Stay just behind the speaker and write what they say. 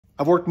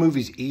I've worked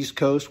movies East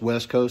Coast,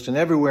 West Coast, and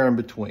everywhere in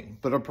between,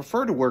 but I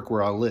prefer to work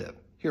where I live,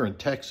 here in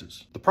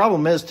Texas. The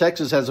problem is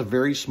Texas has a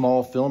very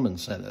small film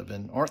incentive,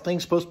 and aren't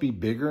things supposed to be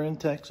bigger in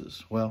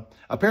Texas? Well,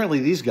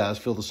 apparently these guys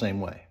feel the same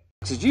way.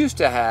 Texas used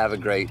to have a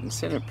great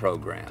incentive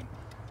program.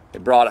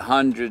 It brought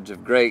hundreds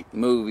of great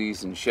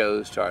movies and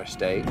shows to our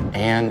state.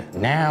 And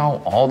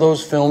now all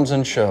those films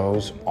and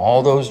shows,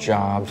 all those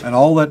jobs, and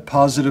all that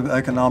positive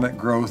economic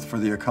growth for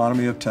the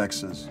economy of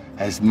Texas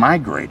has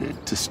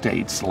migrated to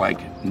states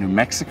like New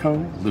Mexico,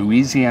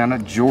 Louisiana,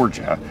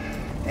 Georgia,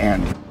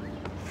 and,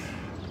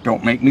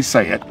 don't make me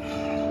say it,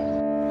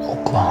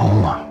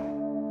 Oklahoma.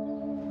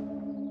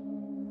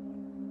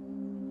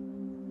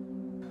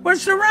 We're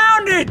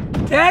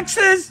surrounded!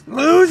 Texas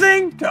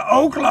losing to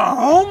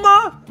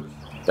Oklahoma?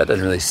 That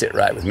doesn't really sit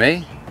right with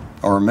me.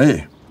 or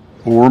me.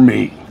 Or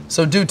me.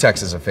 So do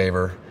Texas a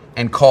favor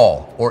and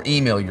call or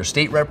email your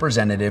state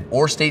representative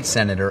or state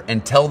senator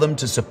and tell them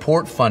to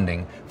support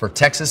funding for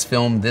Texas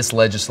film this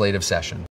legislative session.